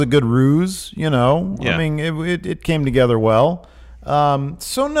 thought it was a good ruse, you know. Yeah. I mean, it came together well.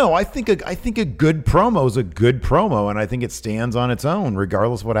 So no, I think a good promo is a good promo, and I think it stands on its own,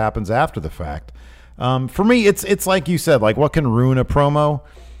 regardless of what happens after the fact. For me, it's like you said, like what can ruin a promo?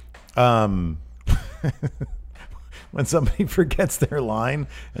 When somebody forgets their line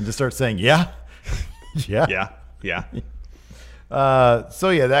and just starts saying, yeah. So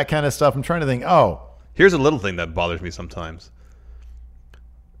yeah, that kind of stuff. I'm trying to think. Oh, here's a little thing that bothers me sometimes.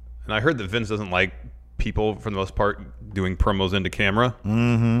 And I heard that Vince doesn't like people, for the most part, doing promos into camera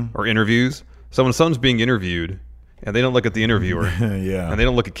or interviews. So when someone's being interviewed and they don't look at the interviewer yeah, and they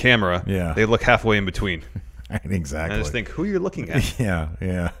don't look at camera, yeah, they look halfway in between. Right, exactly. And I just think, who you're looking at.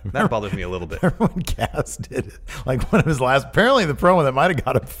 Yeah. That bothers me a little bit. Remember when Cass did it? Like one of his last, apparently the promo that might have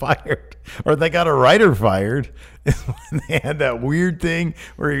got him fired, or they got a writer fired, is when they had that weird thing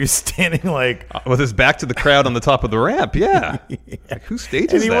where he was standing like with his back to the crowd on the top of the ramp. Yeah. Like, who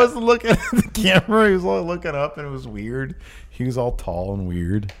stages and he that? wasn't looking at the camera. He was all looking up, and it was weird. He was all tall and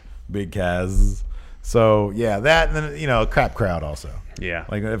weird, big Cass. So yeah, that, and then crap crowd also. Yeah.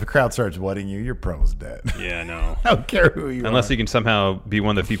 Like if a crowd starts wedding you, your promo's dead. Yeah, no. I don't care who you are. Unless you can somehow be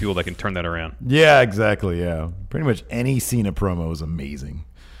one of the few people that can turn that around. Yeah, exactly. Yeah. Pretty much any Cena promo is amazing.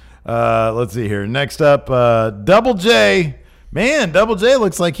 Let's see here. Next up, Double J. Man, Double J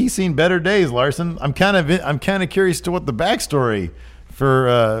looks like he's seen better days, Larson. I'm kind of curious to what the backstory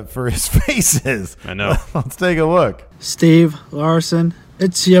for his face is. I know. Let's take a look. Steve Larson,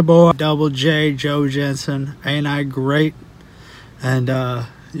 it's your boy Double J, Joe Jensen. Ain't I great? And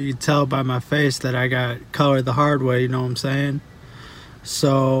you can tell by my face that I got colored the hard way, you know what I'm saying?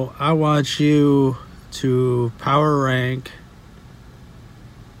 So I want you to power rank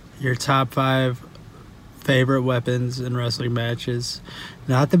your top 5 favorite weapons in wrestling matches.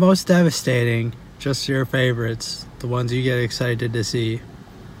 Not the most devastating, just your favorites. The ones you get excited to see.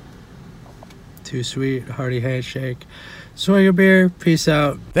 Too sweet, hearty handshake. Swig a beer, peace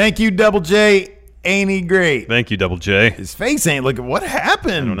out. Thank you, Double J. Ain't he great? Thank you, Double J. His face ain't looking. What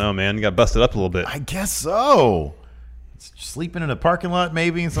happened? I don't know, man. You got busted up a little bit. I guess so. Sleeping in a parking lot,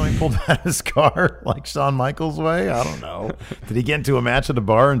 maybe, and somebody pulled out his car like Shawn Michaels way. I don't know. Did he get into a match at a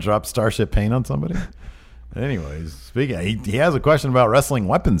bar and drop Starship Paint on somebody? Anyways, speaking, he has a question about wrestling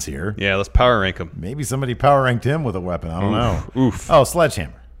weapons here. Yeah, let's power rank him. Maybe somebody power ranked him with a weapon. I don't know. Oof. Oh,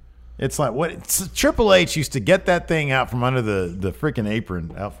 sledgehammer. It's like Triple H used to get that thing out from under the freaking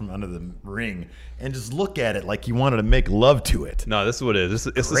apron, out from under the ring, and just look at it like you wanted to make love to it. No, this is what it is.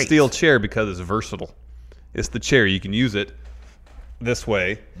 It's the steel chair because it's versatile. It's the chair. You can use it this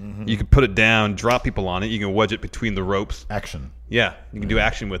way. Mm-hmm. You can put it down, drop people on it. You can wedge it between the ropes. Action. Yeah, you can do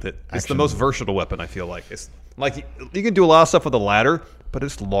action with it. It's the most versatile weapon, I feel like. It's like you can do a lot of stuff with a ladder, but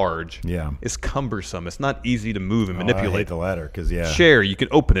it's large. Yeah. It's cumbersome. It's not easy to move and manipulate. I hate the ladder because, Chair, you can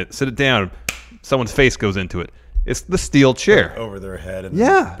open it, sit it down, someone's face goes into it. It's the steel chair. Over their head and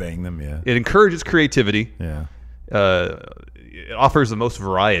bang them, It encourages creativity. Yeah. It offers the most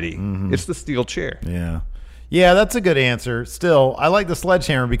variety. Mm-hmm. It's the steel chair. Yeah. Yeah, that's a good answer. Still, I like the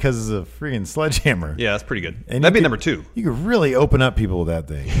sledgehammer because it's a freaking sledgehammer. Yeah, that's pretty good. And that'd be number 2. You could really open up people with that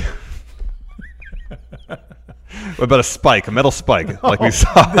thing. What about a spike, a metal spike, like we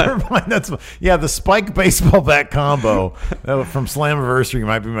saw? Never mind. The spike baseball bat combo from Slammiversary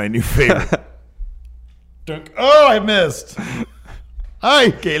might be my new favorite. Oh, I missed.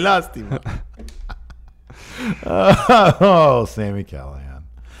 Ay, que lástima. Oh, Sami Callihan.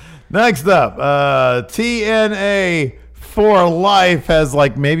 Next up, TNA for Life has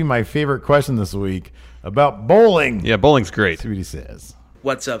maybe my favorite question this week about bowling. Yeah, bowling's great. See what he says.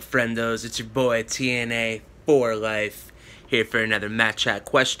 What's up, friendos? It's your boy TNA for Life here for another Matt Chat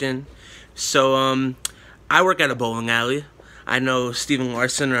question. So, I work at a bowling alley. I know Steve and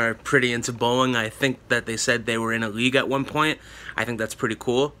Larson are pretty into bowling. I think that they said they were in a league at one point. I think that's pretty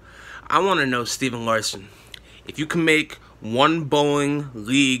cool. I want to know, Steve and Larson, if you can make one bowling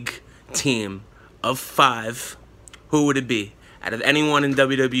league team of 5, who would it be? Out of anyone in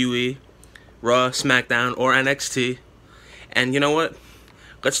WWE, Raw, SmackDown, or NXT. And you know what?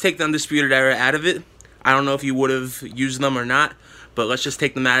 Let's take the Undisputed Era out of it. I don't know if you would have used them or not, but let's just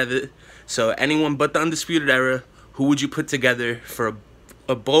take them out of it. So anyone but the Undisputed Era, who would you put together for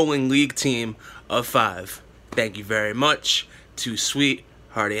a bowling league team of 5? Thank you very much. Too sweet.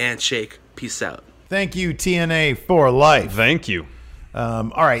 Hearty handshake. Peace out. Thank you, TNA for Life. Thank you.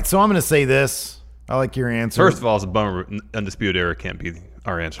 All right, so I'm going to say this. I like your answer. First of all, it's a bummer. Undisputed Era can't be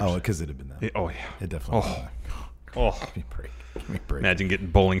our answer. Oh, because it'd have been that. Oh, yeah. It definitely Oh. Give me a break. Give me a break. Imagine getting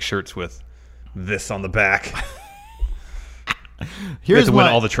bowling shirts with this on the back. You have to win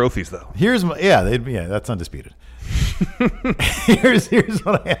all the trophies, though. That's undisputed. here's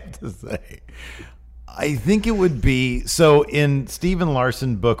what I have to say. I think it would be so in Steven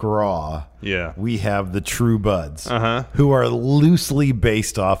Larson book Raw. Yeah, we have the True Buds, who are loosely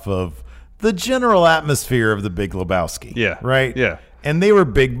based off of the general atmosphere of the Big Lebowski. Yeah, right. Yeah, and they were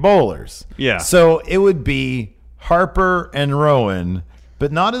big bowlers. Yeah, so it would be Harper and Rowan,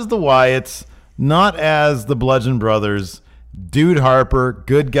 but not as the Wyatts, not as the Bludgeon Brothers. Dude Harper,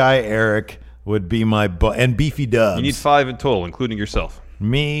 good guy Eric would be and Beefy Dubs. You need 5 in total, including yourself.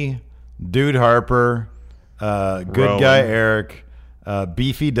 Me, Dude Harper, good Rowan. guy Eric,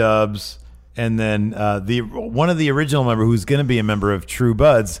 Beefy Dubs, and then one of the original member who's going to be a member of True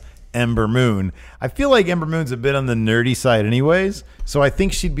Buds, Ember Moon. I feel like Ember Moon's a bit on the nerdy side anyways, so I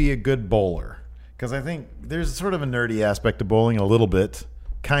think she'd be a good bowler. Because I think there's sort of a nerdy aspect to bowling a little bit.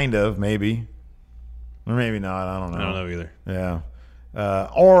 Kind of, maybe. Or maybe not. I don't know. I don't know either. Yeah.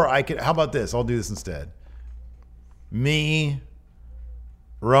 Or I could, how about this? I'll do this instead. Me,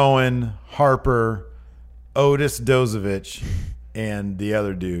 Rowan, Harper, Otis Dozovich, and the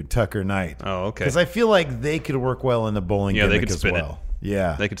other dude, Tucker Knight. Oh, okay. Because I feel like they could work well in the bowling Yeah, they gimmick could as spin well. it.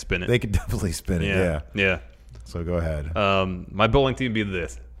 Yeah. They could spin it. They could definitely spin it, yeah. Yeah. So go ahead. My bowling team would be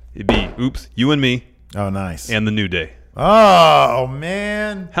this. It'd be, you and me. Oh, nice. And the New Day. Oh,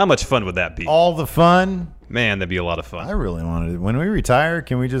 man. How much fun would that be? All the fun? Man, that'd be a lot of fun. I really wanted it. When we retire,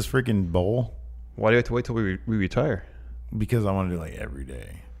 can we just freaking bowl? Why do you have to wait till we retire? Because I want to do like every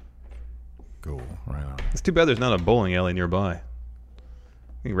day. Cool. Right on. It's too bad there's not a bowling alley nearby.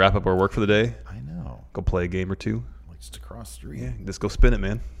 We can wrap up our work for the day. I know. Go play a game or two. Like just across the street. Yeah, just go spin it,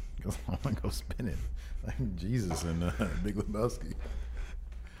 man. I want to go spin it. Like Jesus and Big Lebowski.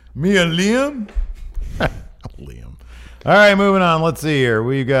 Me and Liam? Liam. All right, moving on. Let's see here.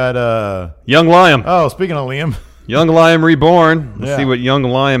 We got Young Liam. Oh, speaking of Liam. Young Liam Reborn. Let's Yeah. see what Young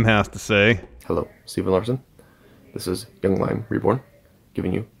Liam has to say. Hello, Steven Larson. This is Young Liam Reborn,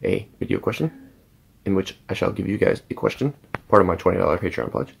 giving you a video question, in which I shall give you guys a question, part of my $20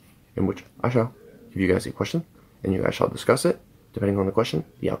 Patreon pledge, in which I shall give you guys a question, and you guys shall discuss it, depending on the question,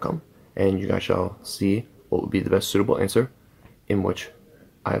 the outcome, and you guys shall see what would be the best suitable answer, in which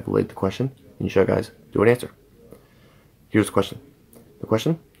I have laid the question, and you shall guys do an answer. Here's the question. The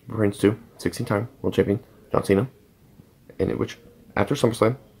question pertains to 16-time world champion John Cena, and in which, after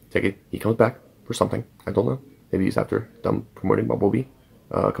SummerSlam, he comes back for something. I don't know. Maybe he's after done promoting Bumblebee,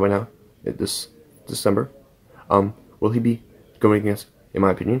 coming out this December. Will he be going against, in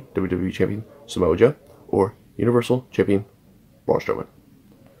my opinion, WWE Champion Samoa Joe or Universal Champion Braun Strowman?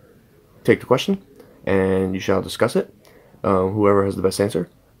 Take the question, and you shall discuss it. Whoever has the best answer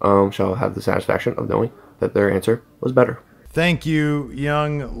shall have the satisfaction of knowing that their answer was better. Thank you,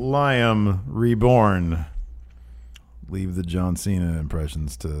 Young Liam Reborn. Leave the John Cena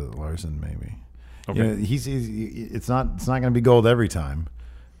impressions to Larson, maybe. Okay. You know, it's not going to be gold every time.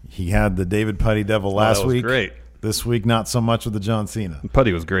 He had the David Putty Devil last that was week. Great. This week, not so much with the John Cena.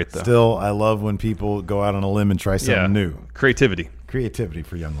 Putty was great, though. Still, I love when people go out on a limb and try something new. Creativity. Creativity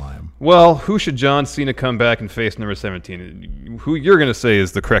for Young Liam. Well, who should John Cena come back and face number 17? Who you're going to say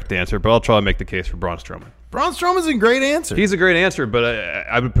is the correct answer, but I'll try to make the case for Braun Strowman. Braun Strowman's a great answer. He's a great answer, but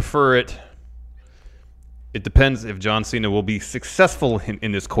I would prefer it. It depends if John Cena will be successful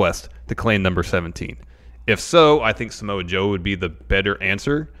in this quest to claim number 17. If so, I think Samoa Joe would be the better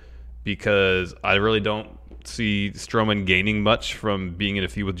answer because I really don't see Strowman gaining much from being in a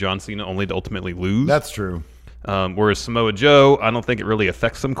feud with John Cena only to ultimately lose. That's true. Whereas Samoa Joe, I don't think it really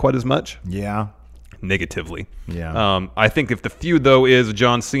affects him quite as much. Yeah. Negatively. Yeah. I think if the feud, though, is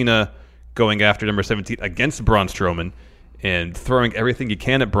John Cena going after number 17 against Braun Strowman and throwing everything you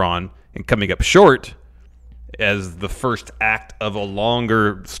can at Braun and coming up short as the first act of a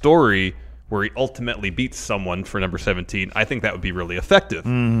longer story where he ultimately beats someone for number 17, I think that would be really effective.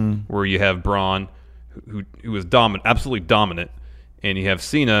 Mm-hmm. Where you have Braun, who is dominant, absolutely dominant, and you have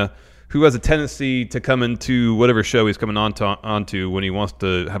Cena, who has a tendency to come into whatever show he's coming onto when he wants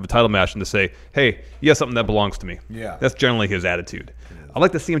to have a title match and to say, hey, you have something that belongs to me. Yeah. That's generally his attitude. I'd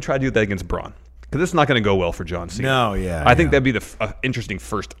like to see him try to do that against Braun because it's not going to go well for John Cena. No, yeah. I think that'd be the interesting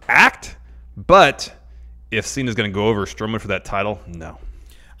first act, but if Cena's going to go over Strowman for that title, no.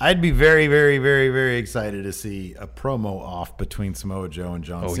 I'd be very, very, very, very excited to see a promo off between Samoa Joe and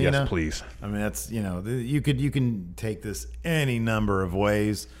John Cena. Oh, yes, please. I mean, that's, you can take this any number of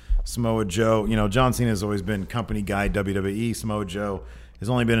ways. Samoa Joe, John Cena has always been company guy, WWE. Samoa Joe has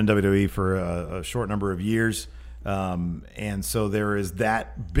only been in WWE for a short number of years. And so there is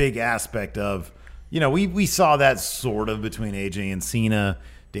that big aspect of, we saw that sort of between AJ and Cena,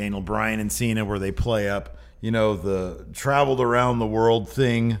 Daniel Bryan and Cena, where they play up, the traveled around the world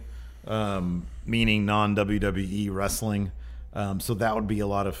thing, meaning non-WWE wrestling. So that would be a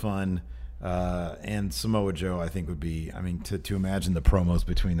lot of fun. And Samoa Joe, I think, would be, to imagine the promos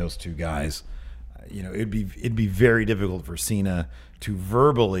between those two guys, it'd be very difficult for Cena to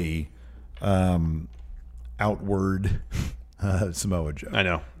verbally outword Samoa Joe. I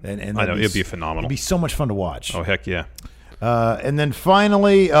know. And I know. It'd be phenomenal. It'd be so much fun to watch. Oh, heck yeah. And then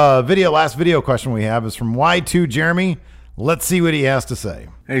finally, last video question we have is from Y2 Jeremy. Let's see what he has to say.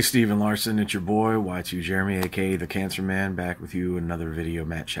 Hey, Steven Larson, it's your boy, Y2 Jeremy, a.k.a. The Cancer Man, back with you with another video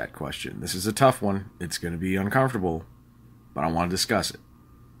Matt Chat question. This is a tough one. It's going to be uncomfortable, but I want to discuss it.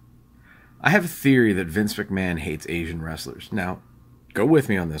 I have a theory that Vince McMahon hates Asian wrestlers. Now, go with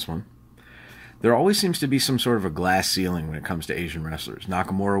me on this one. There always seems to be some sort of a glass ceiling when it comes to Asian wrestlers.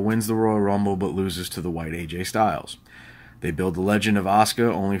 Nakamura wins the Royal Rumble but loses to the white AJ Styles. They build the legend of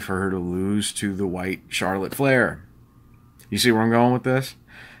Asuka only for her to lose to the white Charlotte Flair. You see where I'm going with this?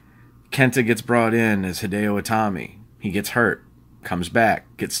 Kenta gets brought in as Hideo Itami. He gets hurt, comes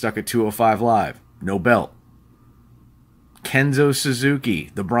back, gets stuck at 205 Live. No belt. Kenzo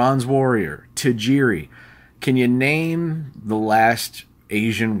Suzuki, the Bronze Warrior, Tajiri. Can you name the last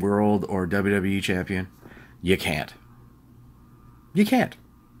Asian World or WWE champion? You can't. You can't.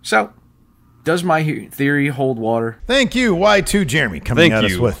 So, does my theory hold water? Thank you, Y2 Jeremy, coming at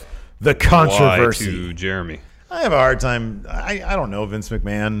us with the controversy. Y2 Jeremy. I have a hard time. I don't know Vince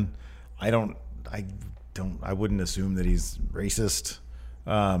McMahon. I wouldn't assume that he's racist.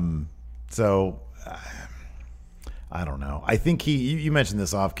 So I don't know. I think you mentioned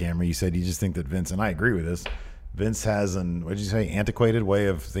this off camera. You said you just think that Vince, and I agree with this, Vince has what did you say, antiquated way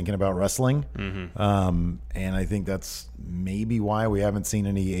of thinking about wrestling. Mm-hmm. And I think that's maybe why we haven't seen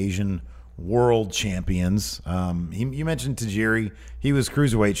any Asian world champions. You mentioned Tajiri. He was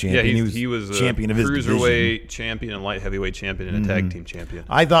cruiserweight champion. Yeah, he was champion of his division. Cruiserweight champion and light heavyweight champion and a tag team champion.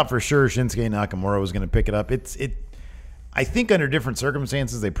 I thought for sure Shinsuke Nakamura was going to pick it up. I think under different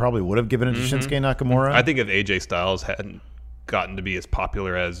circumstances they probably would have given it to Shinsuke Nakamura. I think if AJ Styles hadn't gotten to be as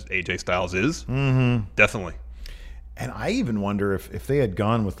popular as AJ Styles is, definitely. And I even wonder if they had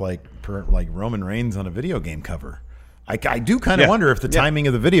gone with like Roman Reigns on a video game cover. I do kind of wonder if the timing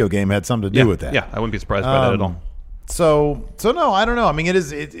of the video game had something to do with that. Yeah, I wouldn't be surprised by that at all. So no, I don't know. I mean, it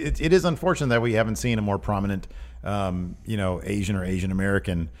is unfortunate that we haven't seen a more prominent, Asian or Asian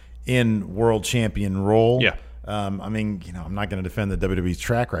American in world champion role. Yeah. I mean, I'm not going to defend the WWE's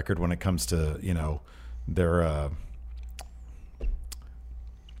track record when it comes to, their,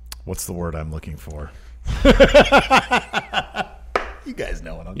 what's the word I'm looking for? You guys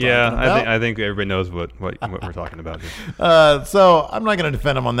know what I'm talking about. I think everybody knows what we're talking about here. So I'm not going to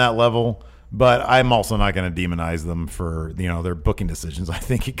defend them on that level, but I'm also not going to demonize them for their booking decisions. I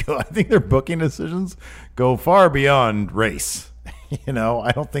think their booking decisions go far beyond race. I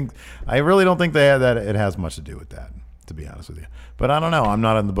really don't think that it has much to do with that, to be honest with you. But I don't know. I'm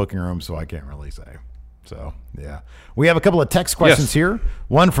not in the booking room, so I can't really say. So yeah, we have a couple of text questions here.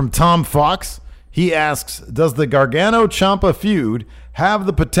 One from Tom Fox. He asks, does the Gargano-Ciampa feud have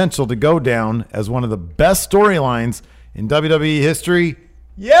the potential to go down as one of the best storylines in WWE history?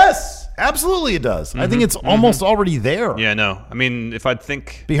 Yes, absolutely it does. I think it's almost already there. Yeah, no. I mean, if I'd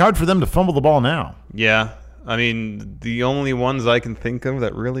think... Be hard for them to fumble the ball now. Yeah. I mean, the only ones I can think of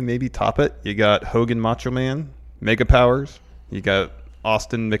that really maybe top it, you got Hogan Macho Man, Mega Powers, you got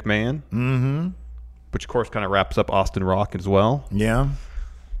Austin McMahon, which of course kind of wraps up Austin Rock as well. Yeah.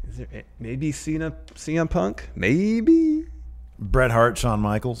 Is there maybe CM Punk? Maybe Bret Hart, Shawn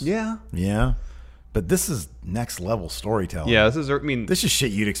Michaels. Yeah. But this is next level storytelling. Yeah, this is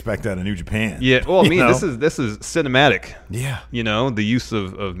shit you'd expect out of New Japan. Yeah, well, this is cinematic. Yeah. The use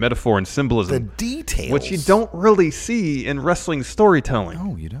of metaphor and symbolism. The details. Which you don't really see in wrestling storytelling.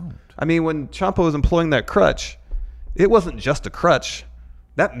 No, you don't. I mean, when Ciampa was employing that crutch, it wasn't just a crutch.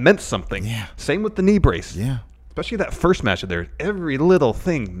 That meant something. Yeah. Same with the knee brace. Yeah. Especially that first match of theirs. Every little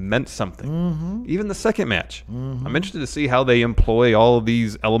thing meant something. Even the second match. I'm interested to see how they employ all of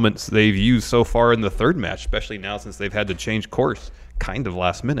these elements they've used so far in the third match, especially now since they've had to change course kind of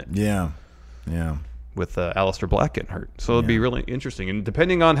last minute. Yeah. With Aleister Black getting hurt. So it'll be really interesting. And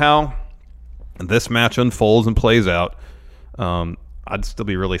depending on how this match unfolds and plays out, I'd still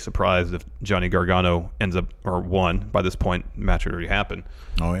be really surprised if Johnny Gargano ends up, or won by this point. The match had already happened.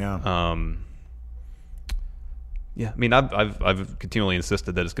 Oh, yeah. Yeah, I mean, I've continually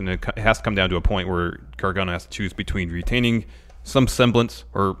insisted that it has to come down to a point where Gargano has to choose between retaining some semblance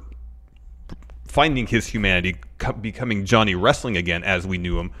or finding his humanity, becoming Johnny Wrestling again as we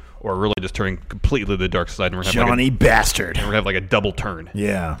knew him, or really just turning completely to the dark side. And Johnny Bastard. And we're going to have like a double turn.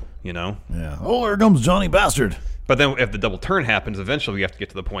 Yeah. you know? Yeah. Oh, here comes Johnny Bastard. But then if the double turn happens, eventually we have to get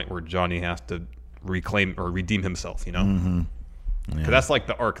to the point where Johnny has to reclaim or redeem himself, you know? Mm-hmm. Yeah. That's like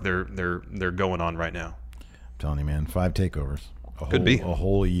the arc they're going on right now. I'm telling you, man, 5 takeovers. Could be. A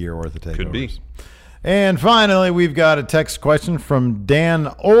whole year worth of takeovers. Could be. And finally, we've got a text question from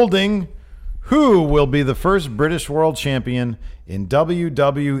Dan Olding. Who will be the first British world champion in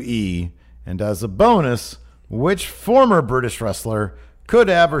WWE? And as a bonus, which former British wrestler could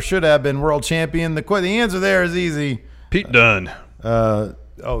have or should have been world champion? The answer there is easy. Pete Dunne.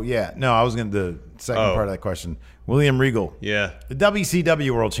 Oh, yeah. No, I was going to the second part of that question. William Regal. Yeah. The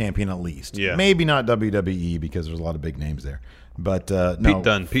WCW world champion at least. Yeah. Maybe not WWE because there's a lot of big names there. But no,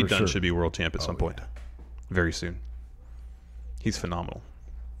 Pete Dunne sure. should be world champ at some point. Yeah. Very soon. He's phenomenal.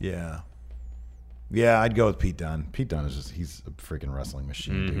 Yeah. Yeah, I'd go with Pete Dunne. Pete Dunne is he's a freaking wrestling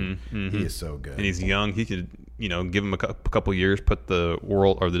machine, dude. Mm-hmm. He is so good. And he's young. He could, give him a couple years, put the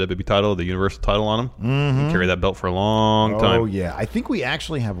world or the WWE title, the Universal title on him, and carry that belt for a long time. Oh, yeah. I think we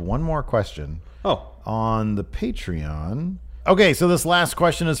actually have one more question on the Patreon. Okay, so this last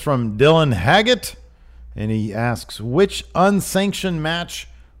question is from Dylan Haggett, and he asks, which unsanctioned match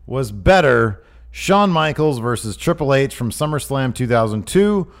was better, Shawn Michaels versus Triple H from SummerSlam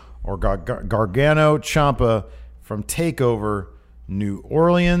 2002 or Gargano Ciampa from TakeOver New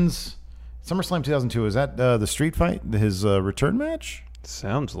Orleans? SummerSlam 2002, is that the street fight, his return match?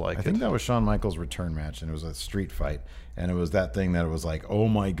 Sounds like I think that was Shawn Michaels' return match, and it was a street fight. And it was that thing that it was like, oh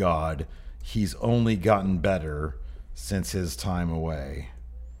my God, he's only gotten better since his time away.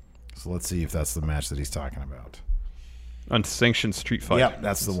 So let's see if that's the match that he's talking about. Unsanctioned street fight. Yep,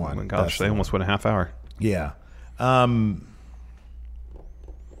 that's the one. Oh my gosh, they almost went a half hour. Yeah. I'm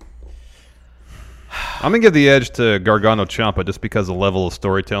going to give the edge to Gargano Ciampa just because of the level of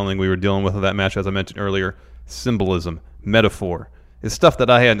storytelling we were dealing with in that match, as I mentioned earlier. Symbolism, metaphor, is stuff that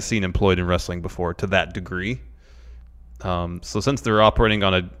I hadn't seen employed in wrestling before to that degree. So since they're operating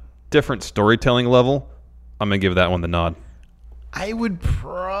on a different storytelling level, I'm going to give that one the nod. I would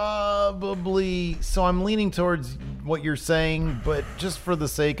probably... So I'm leaning towards what you're saying, but just for the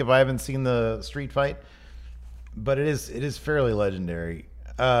sake of I haven't seen the street fight, but it is fairly legendary.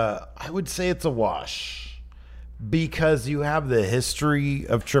 I would say it's a wash because you have the history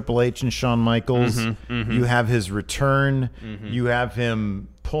of Triple H and Shawn Michaels. You have his return. You have him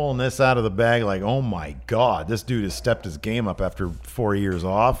pulling this out of the bag like, oh my God, this dude has stepped his game up after 4 years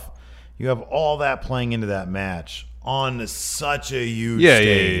off. You have all that playing into that match on such a huge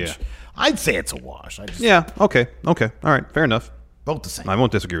stage. Yeah. I'd say it's a wash. Okay. All right. Fair enough. Both the same. I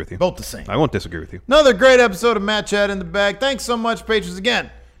won't disagree with you. Both the same. I won't disagree with you. Another great episode of Matt Chat in the Bag. Thanks so much, patrons, again.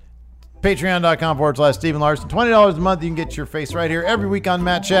 Patreon.com/Stephen Larson. $20 a month. You can get your face right here every week on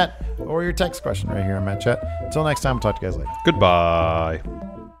Matt Chat or your text question right here on Matt Chat. Until next time, we'll talk to you guys later. Goodbye.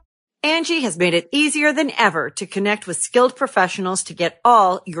 Angie has made it easier than ever to connect with skilled professionals to get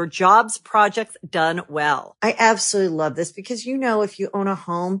all your jobs projects done well. I absolutely love this because, if you own a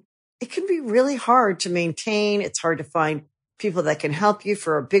home, it can be really hard to maintain. It's hard to find people that can help you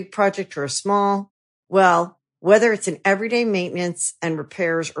for a big project or a small. Well, whether it's in everyday maintenance and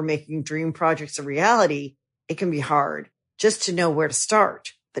repairs or making dream projects a reality, it can be hard just to know where to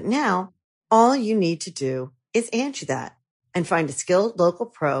start. But now all you need to do is Angie that and find a skilled local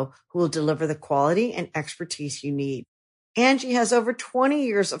pro who will deliver the quality and expertise you need. Angie has over 20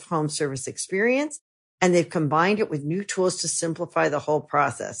 years of home service experience, and they've combined it with new tools to simplify the whole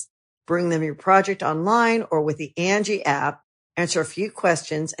process. Bring them your project online or with the Angie app, answer a few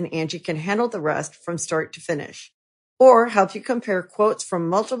questions, and Angie can handle the rest from start to finish. Or help you compare quotes from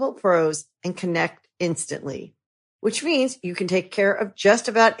multiple pros and connect instantly, which means you can take care of just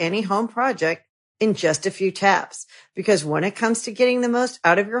about any home project in just a few taps. Because when it comes to getting the most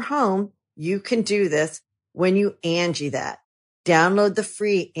out of your home, you can do this when you Angie that. Download the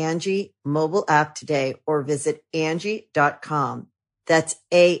free Angie mobile app today or visit Angie.com. That's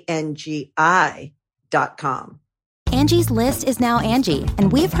ANGI.com. Angie's List is now Angie,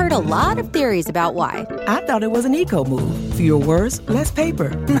 and we've heard a lot of theories about why. I thought it was an eco move. Fewer words, less paper.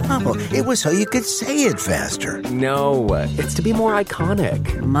 No, it was so you could say it faster. No, it's to be more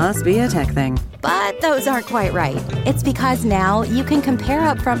iconic. Must be a tech thing. But those aren't quite right. It's because now you can compare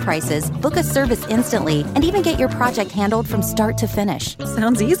upfront prices, book a service instantly, and even get your project handled from start to finish.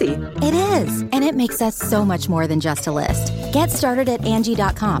 Sounds easy. It is, and it makes us so much more than just a list. Get started at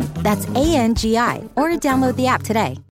Angie.com. That's ANGI, or download the app today.